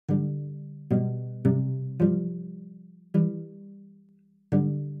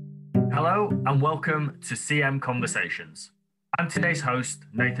Hello and welcome to CM Conversations. I'm today's host,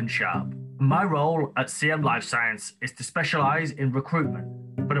 Nathan Sharp. My role at CM Life Science is to specialise in recruitment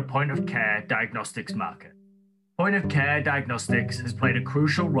for the point of care diagnostics market. Point of care diagnostics has played a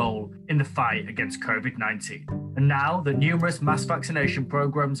crucial role in the fight against COVID-19. And now that numerous mass vaccination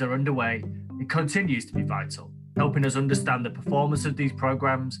programs are underway, it continues to be vital, helping us understand the performance of these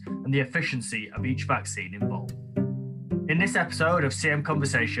programs and the efficiency of each vaccine involved. In this episode of CM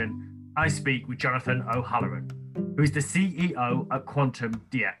Conversation, I speak with Jonathan O'Halloran, who is the CEO at Quantum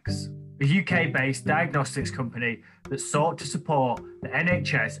DX, a UK-based diagnostics company that sought to support the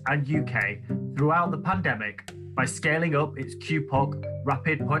NHS and UK throughout the pandemic by scaling up its QPOC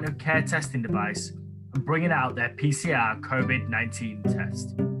rapid point-of-care testing device and bringing out their PCR COVID-19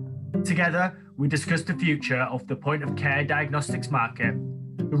 test. Together, we discussed the future of the point-of-care diagnostics market,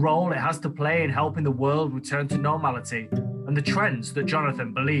 the role it has to play in helping the world return to normality, and the trends that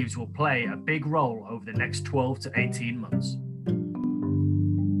Jonathan believes will play a big role over the next 12 to 18 months.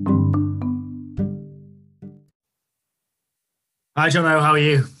 Hi, Jono, how are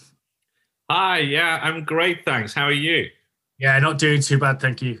you? Hi, yeah, I'm great, thanks. How are you? Yeah, not doing too bad,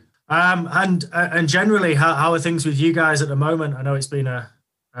 thank you. And generally, how are things with you guys at the moment? I know it's been a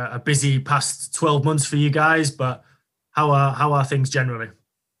busy past 12 months for you guys, but how are things generally?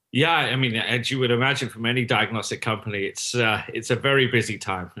 Yeah, I mean, as you would imagine from any diagnostic company, it's a very busy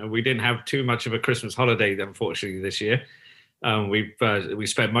time. We didn't have too much of a Christmas holiday, unfortunately, this year. We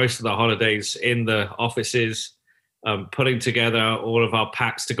spent most of the holidays in the offices, putting together all of our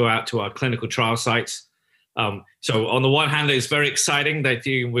packs to go out to our clinical trial sites. So on the one hand, it's very exciting that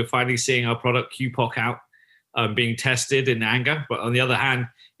we're finally seeing our product QPOC out being tested in anger. But on the other hand,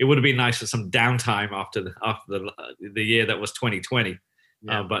 it would have been nice for some downtime after the year that was 2020.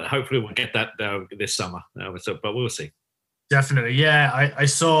 Yeah. But hopefully we'll get that this summer. But we'll see. Definitely, yeah. I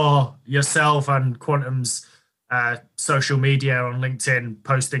saw yourself and Quantum's social media on LinkedIn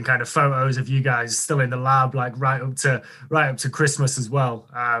posting kind of photos of you guys still in the lab, like right up to Christmas as well.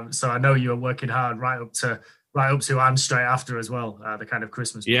 So I know you were working hard right up to and straight after as well. The kind of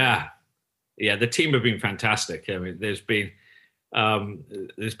Christmas. Yeah. The team have been fantastic. I mean, there's been a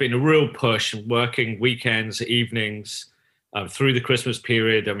real push, working weekends, evenings. Through the Christmas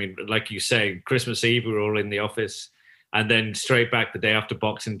period. I mean, like you say, Christmas Eve, we were all in the office, and then straight back the day after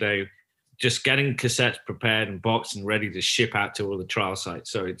Boxing Day, just getting cassettes prepared and boxed and ready to ship out to all the trial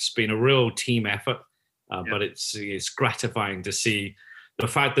sites. So it's been a real team effort, but it's gratifying to see the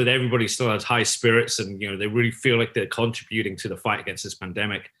fact that everybody still has high spirits and, they really feel like they're contributing to the fight against this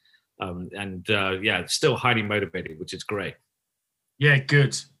pandemic. Still highly motivated, which is great. Yeah,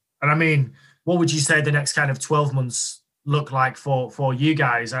 good. And I mean, what would you say the next kind of 12 months look like for you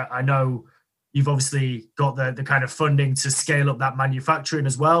guys? I know you've obviously got the kind of funding to scale up that manufacturing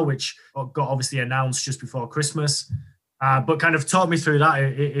as well, which got obviously announced just before Christmas. But kind of talk me through that,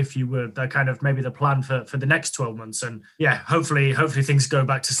 if you would, the kind of maybe the plan for the next 12 months. And yeah, hopefully things go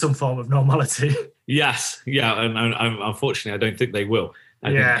back to some form of normality. Yes. Yeah. And unfortunately, I don't think they will.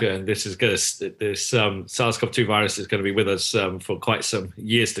 I think this SARS-CoV-2 virus is going to be with us for quite some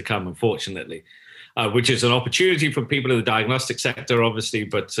years to come, unfortunately. Which is an opportunity for people in the diagnostic sector, obviously,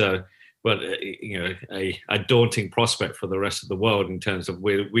 but a daunting prospect for the rest of the world in terms of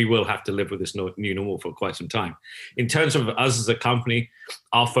we will have to live with this new normal for quite some time. In terms of us as a company,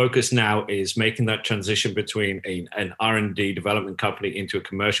 our focus now is making that transition between an R&D development company into a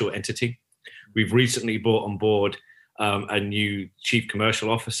commercial entity. We've recently brought on board a new chief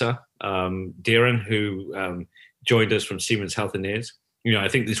commercial officer, Dhiren, who joined us from Siemens Healthineers. I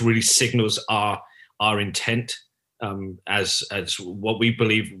think this really signals our intent as what we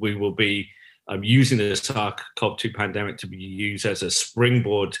believe we will be using the SARS-CoV-2 pandemic to be used as a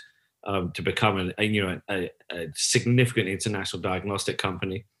springboard to become a significant international diagnostic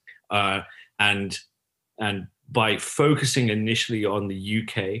company, and by focusing initially on the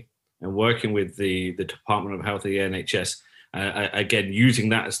UK and working with the Department of Health, the NHS, again using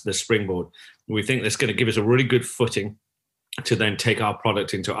that as the springboard, we think that's going to give us a really good footing to then take our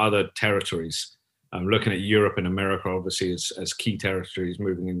product into other territories. Looking at Europe and America, obviously, as key territories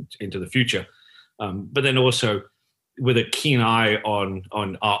moving into the future. But then also with a keen eye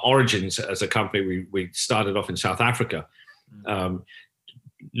on our origins as a company, we started off in South Africa,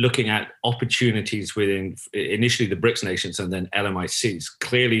 looking at opportunities within initially the BRICS nations and then LMICs.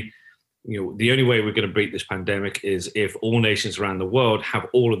 Clearly, the only way we're going to beat this pandemic is if all nations around the world have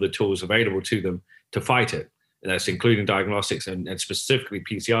all of the tools available to them to fight it. That's including diagnostics and specifically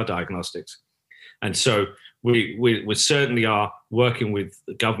PCR diagnostics. And so we certainly are working with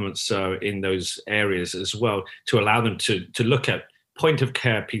governments in those areas as well to allow them to look at point of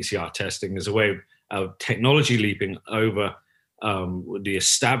care PCR testing as a way of technology leaping over the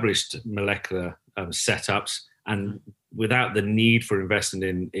established molecular setups, and without the need for investing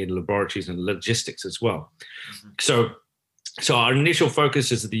in laboratories and logistics as well. So our initial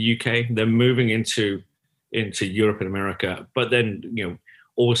focus is the UK. They're moving into Europe and America, but then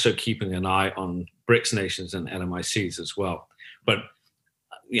also keeping an eye on BRICS nations and LMICs as well. But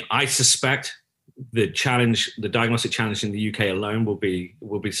I suspect the diagnostic challenge in the UK alone will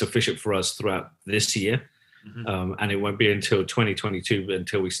be sufficient for us throughout this year, and it won't be until 2022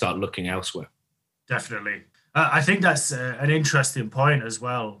 until we start looking elsewhere. Definitely, I think that's an interesting point as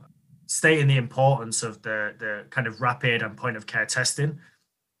well, stating the importance of the kind of rapid and point of care testing.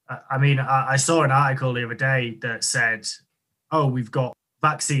 I mean, I saw an article the other day that said, "Oh, we've got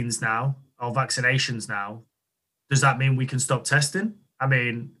vaccines now or vaccinations now. Does that mean we can stop testing?" I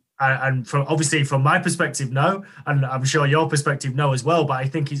mean, and obviously from my perspective, no, and I'm sure your perspective, no, as well. But I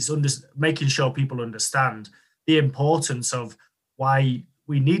think it's making sure people understand the importance of why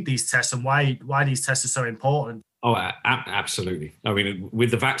we need these tests and why these tests are so important. Oh, absolutely. I mean, with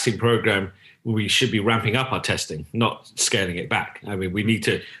the vaccine program, we should be ramping up our testing, not scaling it back. I mean, we need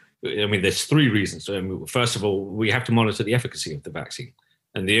to. I mean, there's three reasons. First of all, we have to monitor the efficacy of the vaccine,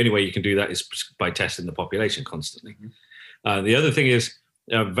 and the only way you can do that is by testing the population constantly. The other thing is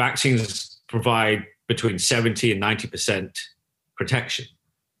vaccines provide between 70 and 90% protection,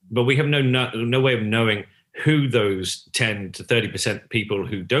 but we have no way of knowing who those 10 to 30% people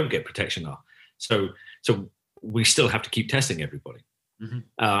who don't get protection are. So we still have to keep testing everybody.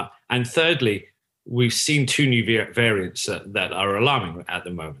 And thirdly, we've seen two new variants that are alarming at the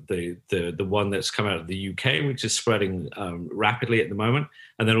moment. The one that's come out of the UK, which is spreading rapidly at the moment,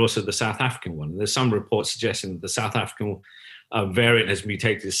 and then also the South African one. There's some reports suggesting that the South African variant has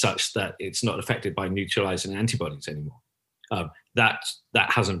mutated such that it's not affected by neutralizing antibodies anymore. That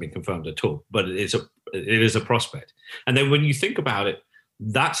hasn't been confirmed at all, but it is a prospect. And then when you think about it,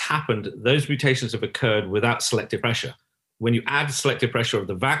 that's happened. Those mutations have occurred without selective pressure. When you add selective pressure of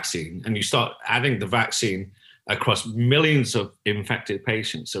the vaccine and you start adding the vaccine across millions of infected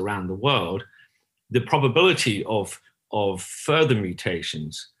patients around the world, the probability of further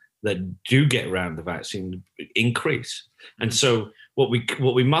mutations that do get around the vaccine increase. And so what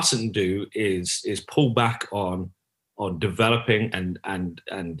we mustn't do is pull back on developing and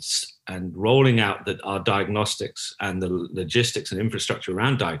rolling out our diagnostics and the logistics and infrastructure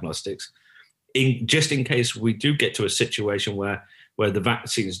around diagnostics, just in case we do get to a situation where the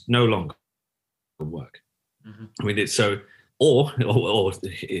vaccines no longer work. I mean, it's so, or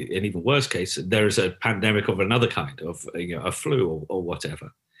in even worse case, there is a pandemic of another kind, of a flu or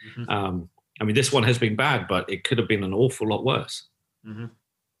whatever. I mean, this one has been bad, but it could have been an awful lot worse.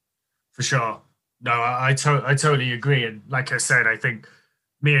 For sure. No, I totally agree. And like I said, I think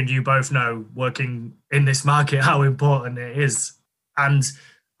me and you both know, working in this market, how important it is. And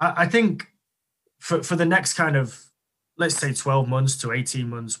I think for the next kind of, let's say 12 months to 18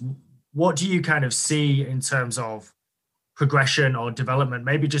 months, what do you kind of see in terms of progression or development,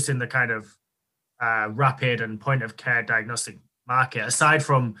 maybe just in the kind of rapid and point of care diagnostic market, aside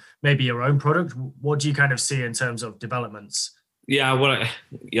from maybe your own product? What do you kind of see in terms of developments? Yeah, well,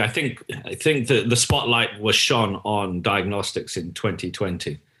 I think the spotlight was shone on diagnostics in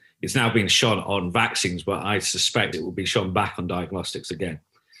 2020. It's now being shone on vaccines, but I suspect it will be shone back on diagnostics again.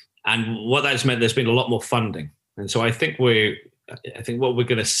 And what that's meant, there's been a lot more funding. And so I think what we're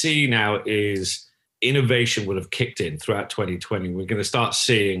going to see now is innovation will have kicked in throughout 2020. We're going to start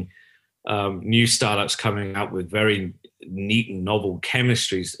seeing new startups coming out with very neat and novel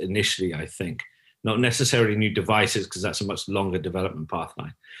chemistries initially, I think. Not necessarily new devices, because that's a much longer development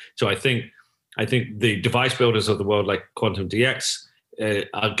pathline. So I think the device builders of the world, like Quantum DX,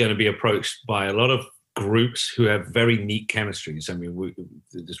 are going to be approached by a lot of groups who have very neat chemistries. I mean,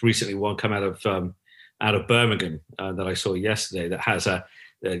 there's recently one come out of Birmingham that I saw yesterday that has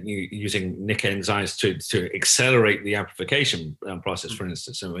using Nick enzymes to accelerate the amplification process, for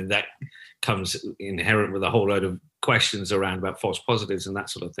instance. I mean, that comes inherent with a whole load of questions around about false positives and that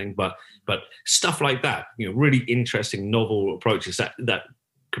sort of thing. But stuff like that, really interesting, novel approaches that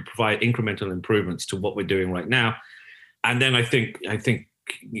could provide incremental improvements to what we're doing right now. And then I think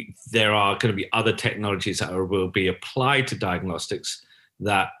there are going to be other technologies that will be applied to diagnostics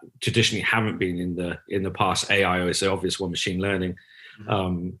that traditionally haven't been in the past. AI is the obvious one, machine learning,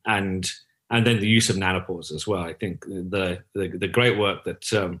 and then the use of nanopores as well. I think the great work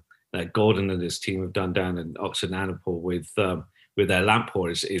that Gordon and his team have done down in Oxford Nanopore with their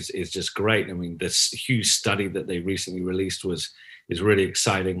LampPore is just great. I mean, this huge study that they recently released is really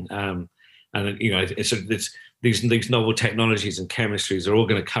exciting. And it's these novel technologies and chemistries are all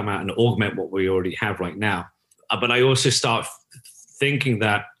going to come out and augment what we already have right now. But I also start thinking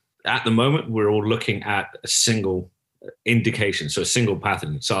that at the moment, we're all looking at a single indication, so a single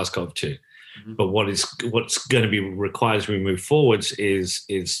pathogen, SARS-CoV-2. Mm-hmm. But what's going to be required as we move forwards is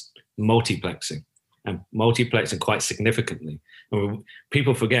multiplexing, and multiplexing quite significantly.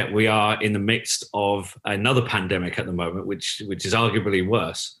 People forget we are in the midst of another pandemic at the moment, which is arguably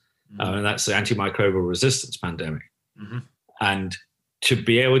worse. Mm-hmm. And that's the antimicrobial resistance pandemic. Mm-hmm. And to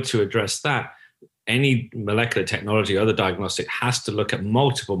be able to address that, any molecular technology, other diagnostic, has to look at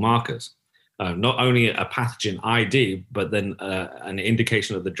multiple markers, not only a pathogen ID, but then an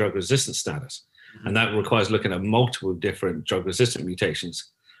indication of the drug resistance status. Mm-hmm. And that requires looking at multiple different drug resistant mutations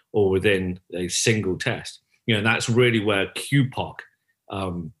or within a single test. And that's really where QPOC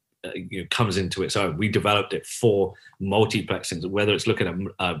comes into its own. We developed it for multiplexing, whether it's looking at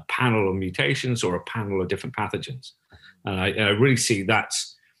a panel of mutations or a panel of different pathogens. And I really see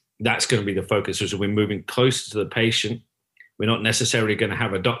that's going to be the focus, as we're moving closer to the patient. We're not necessarily going to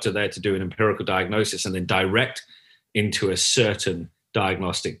have a doctor there to do an empirical diagnosis and then direct into a certain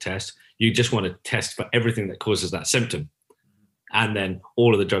diagnostic test. You just want to test for everything that causes that symptom, and then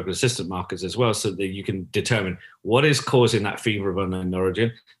all of the drug-resistant markers as well, so that you can determine what is causing that fever of unknown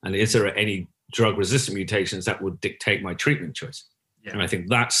origin, and is there any drug-resistant mutations that would dictate my treatment choice. Yeah. And I think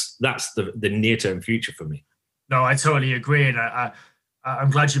that's the near-term future for me. No, I totally agree, and I'm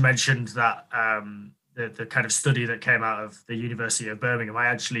glad you mentioned that the kind of study that came out of the University of Birmingham. I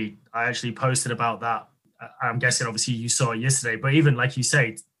actually posted about that. I'm guessing obviously you saw it yesterday, but even like you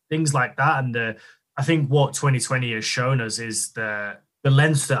say, things like that, and I think what 2020 has shown us is the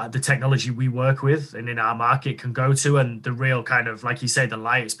length that the technology we work with and in our market can go to, and the real kind of, like you say, the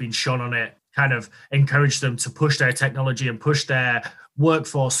light has been shone on it, kind of encourage them to push their technology and push their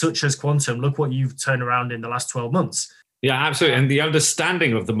workforce, such as quantum. Look what you've turned around in the last 12 months. Yeah, absolutely. And the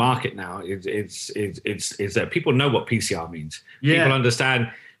understanding of the market now is that people know what PCR means. Yeah. People understand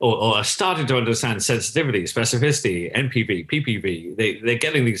or are starting to understand sensitivity, specificity, NPV, PPV. They're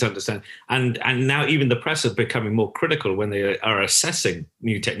getting these understanding. And now even the press is becoming more critical when they are assessing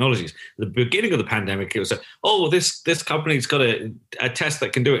new technologies. At the beginning of the pandemic, it was this company's got a test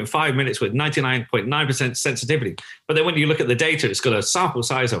that can do it in 5 minutes with 99.9% sensitivity. But then when you look at the data, it's got a sample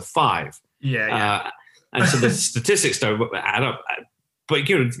size of 5. Yeah. And so the statistics don't add up. But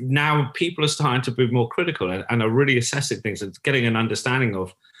now people are starting to be more critical and are really assessing things and getting an understanding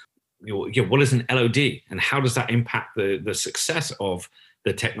of what is an LOD and how does that impact the success of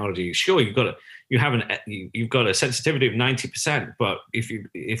the technology. Sure, you've got a sensitivity of 90%, but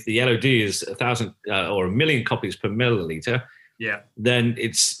if the LOD is 1,000 or 1 million copies per milliliter, then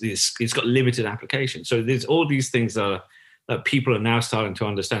it's got limited application. So there's all these things that people are now starting to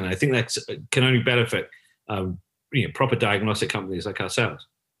understand. And I think that can only benefit proper diagnostic companies like ourselves.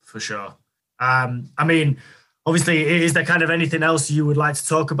 For sure. I mean, obviously, is there kind of anything else you would like to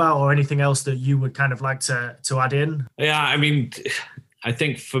talk about, or anything else that you would kind of like to add in? Yeah, I mean, I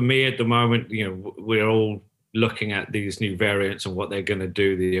think for me at the moment, we're all looking at these new variants and what they're going to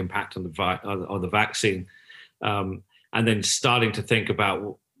do, the impact on the vaccine, and then starting to think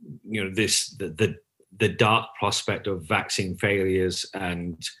about the dark prospect of vaccine failures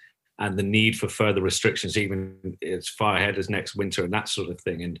and the need for further restrictions, even as far ahead as next winter and that sort of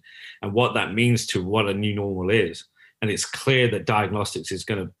thing, and what that means to what a new normal is. And it's clear that diagnostics is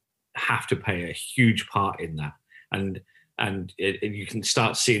going to have to play a huge part in that. And you can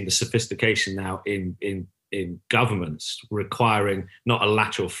start seeing the sophistication now in governments requiring not a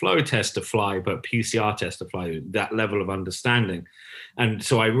lateral flow test to fly, but PCR test to fly, that level of understanding. And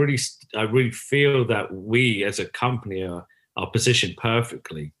so I really feel that we as a company are positioned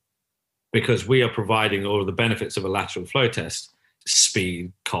perfectly, because we are providing all of the benefits of a lateral flow test,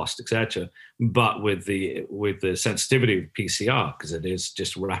 speed, cost, etc., but with the sensitivity of PCR, because it is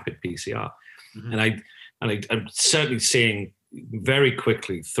just rapid PCR. Mm-hmm. And I'm certainly seeing very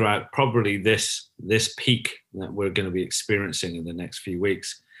quickly throughout probably this peak that we're going to be experiencing in the next few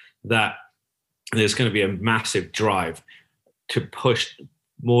weeks, that there's going to be a massive drive to push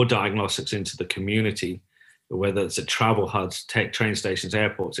more diagnostics into the community, whether it's at travel hubs, train stations,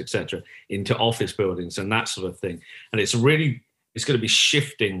 airports, etc., into office buildings and that sort of thing. And it's going to be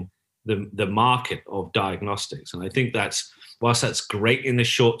shifting the market of diagnostics. And I think whilst that's great in the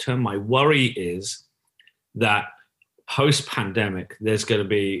short term, my worry is that post-pandemic, there's going to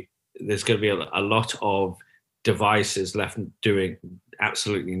be a lot of devices left doing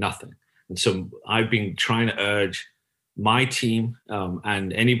absolutely nothing. And so I've been trying to urge my team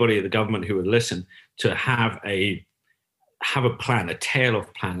and anybody at the government who would listen to have a plan, a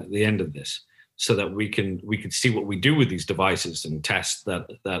tail-off plan at the end of this, so that we can see what we do with these devices and tests that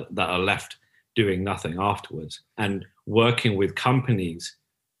are left doing nothing afterwards, and working with companies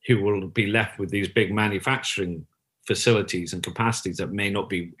who will be left with these big manufacturing facilities and capacities that may not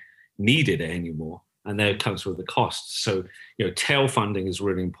be needed anymore. And there comes with the costs. So, tail funding is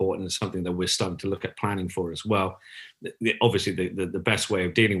really important. It's something that we're starting to look at planning for as well. Obviously, the best way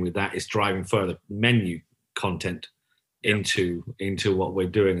of dealing with that is driving further menu content into what we're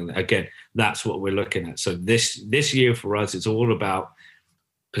doing. And again, that's what we're looking at. So this year for us, it's all about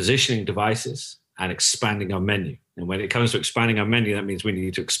positioning devices and expanding our menu. And when it comes to expanding our menu, that means we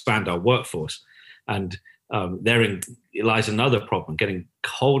need to expand our workforce. And therein lies another problem: getting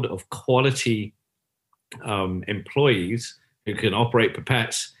hold of quality employees who can operate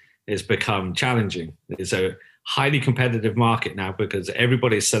pipettes has become challenging. It's a highly competitive market now because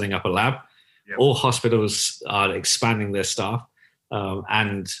everybody's setting up a lab. Yep. All hospitals are expanding their staff,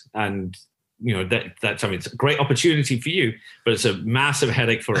 and that's, I mean, it's a great opportunity for you, but it's a massive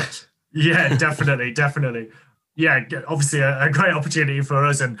headache for us. Yeah, definitely. Yeah, obviously a great opportunity for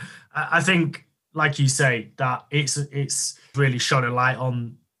us, and I think, like you say, that it's really shone a light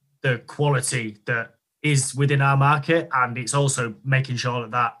on the quality that is within our market, and it's also making sure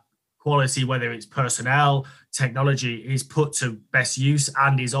that quality, whether it's personnel, technology, is put to best use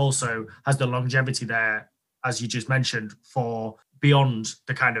and is also has the longevity there, as you just mentioned, for beyond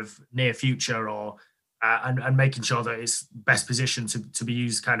the kind of near future, or and making sure that it's best positioned to be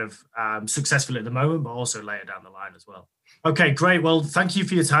used kind of successfully at the moment, but also later down the line as well. Okay, great. Well, thank you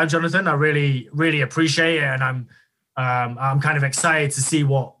for your time, Jonathan. I really, really appreciate it, and I'm kind of excited to see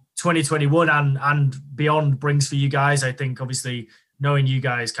what 2021 and beyond brings for you guys. I think obviously knowing you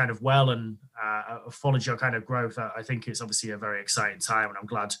guys kind of well and followed your kind of growth, I think it's obviously a very exciting time, and I'm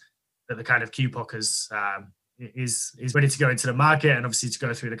glad that the kind of QPOC is ready to go into the market and obviously to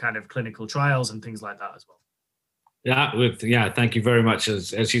go through the kind of clinical trials and things like that as well. Yeah, thank you very much.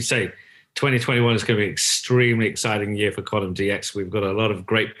 As you say, 2021 is going to be an extremely exciting year for Quantum DX. We've got a lot of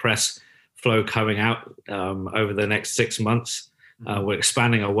great press flow coming out over the next 6 months. We're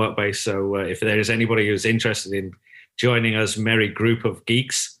expanding our work base. So if there is anybody who's interested in joining us merry group of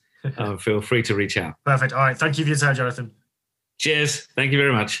geeks, feel free to reach out. Perfect. All right. Thank you for your time, Jonathan. Cheers. Thank you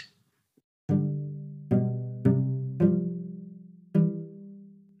very much.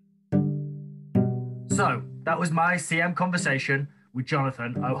 So that was my CM conversation with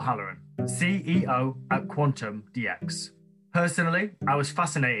Jonathan O'Halloran, CEO at Quantum DX. Personally, I was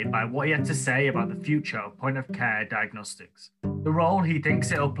fascinated by what he had to say about the future of point-of-care diagnostics, the role he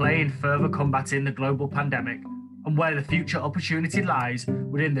thinks it'll play in further combating the global pandemic, and where the future opportunity lies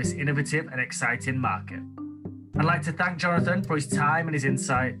within this innovative and exciting market. I'd like to thank Jonathan for his time and his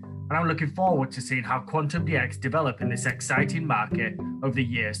insight, and I'm looking forward to seeing how Quantum DX develop in this exciting market over the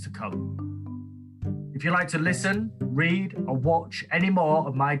years to come. If you'd like to listen, read, or watch any more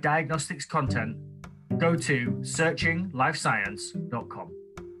of my diagnostics content, go to searchinglifescience.com.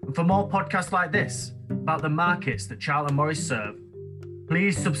 And for more podcasts like this about the markets that Charlton Morris serve,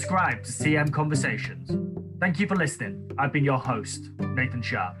 please subscribe to CM Conversations. Thank you for listening. I've been your host, Nathan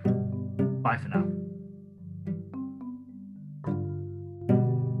Sharp. Bye for now.